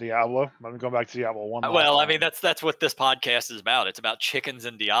back to Diablo. I'm going back to Diablo 1 last Well, I time. mean, that's what this podcast is about. It's about chickens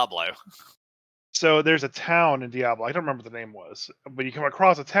and Diablo. So there's a town in Diablo. I don't remember what the name was, but you come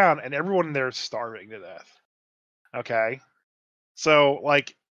across a town and everyone there is starving to death. Okay, so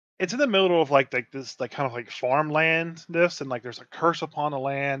like it's in the middle of like this like kind of like farmland, and like there's a curse upon the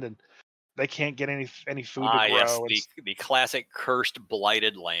land, and they can't get any food to Ah, yes, grow. the classic cursed,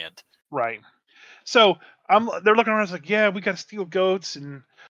 blighted land. Right. So they're looking around. It's like, yeah, we got to steal goats, and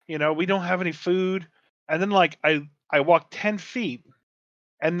we don't have any food. And then like I walk 10 feet,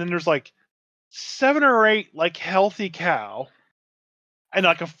 and then there's like 7 or 8 like healthy cow, and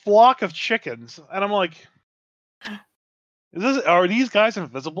like a flock of chickens, and I'm like, are these guys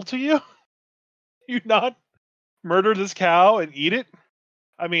invisible to you? You not murder this cow and eat it?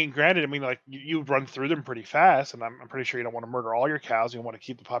 I mean, granted, like you run through them pretty fast, and I'm pretty sure you don't want to murder all your cows. You want to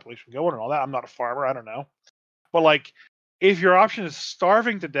keep the population going and all that. I'm not a farmer. I don't know. But like, if your option is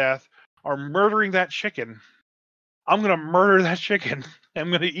starving to death or murdering that chicken, I'm gonna murder that chicken.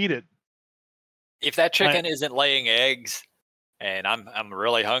 I'm gonna eat it. If that chicken isn't laying eggs, and I'm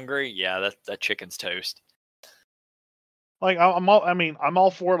really hungry, yeah, that chicken's toast. Like I'm all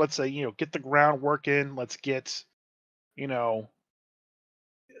for it. Let's say get the groundwork in. Let's get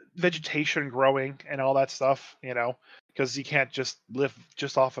vegetation growing and all that stuff. Because you can't just live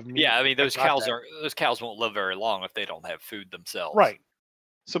just off of meat. Yeah, I mean those cows that. those cows won't live very long if they don't have food themselves. Right.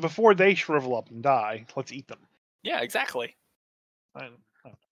 So before they shrivel up and die, let's eat them. Yeah, exactly. I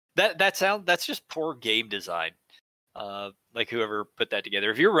That's just poor game design. Like whoever put that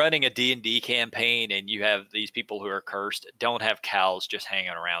together. If you're running a D&D campaign and you have these people who are cursed, don't have cows just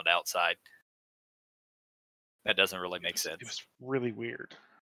hanging around outside. That doesn't really make sense. It was really weird.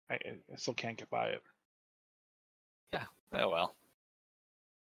 I still can't get by it. Yeah. Oh well.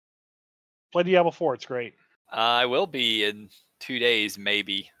 Play Diablo 4. It's great. I will be in 2 days,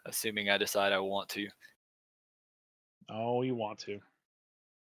 maybe, assuming I decide I want to. Oh, you want to?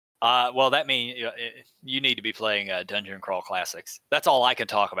 Well, that means you need to be playing Dungeon Crawl Classics. That's all I can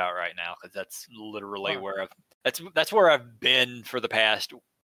talk about right now because that's literally where that's where I've been for the past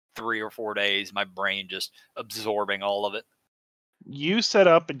 3 or 4 days. My brain just absorbing all of it. You set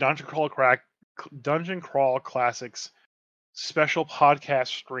up a Dungeon Crawl Classics special podcast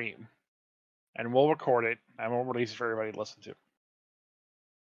stream, and we'll record it and we'll release it for everybody to listen to.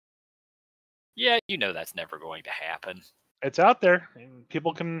 Yeah, that's never going to happen. It's out there, and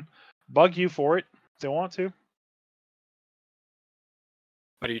people can bug you for it if they want to.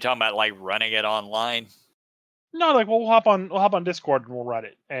 What are you talking about? Like running it online? No, like we'll hop on Discord and we'll run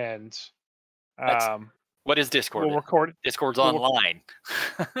it. And what is Discord? We'll record it. Discord's online.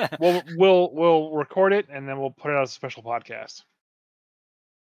 we'll record it and then we'll put it out as a special podcast.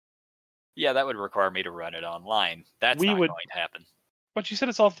 Yeah, that would require me to run it online. That's not going to happen. But you said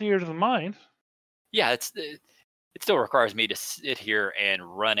it's all theater of the mind. Yeah, it still requires me to sit here and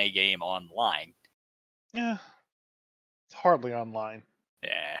run a game online. Yeah, it's hardly online.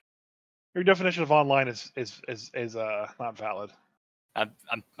 Yeah, your definition of online is not valid.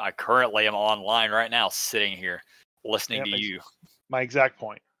 I currently am online right now, sitting here listening to you. My exact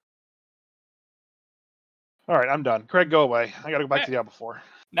point. All right, I'm done. Craig, go away. I got to go back to Diablo 4.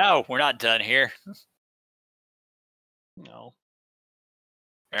 No, we're not done here. No.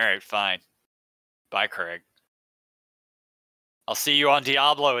 All right, fine. Bye, Craig. I'll see you on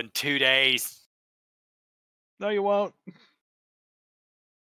Diablo in 2 days. No, you won't.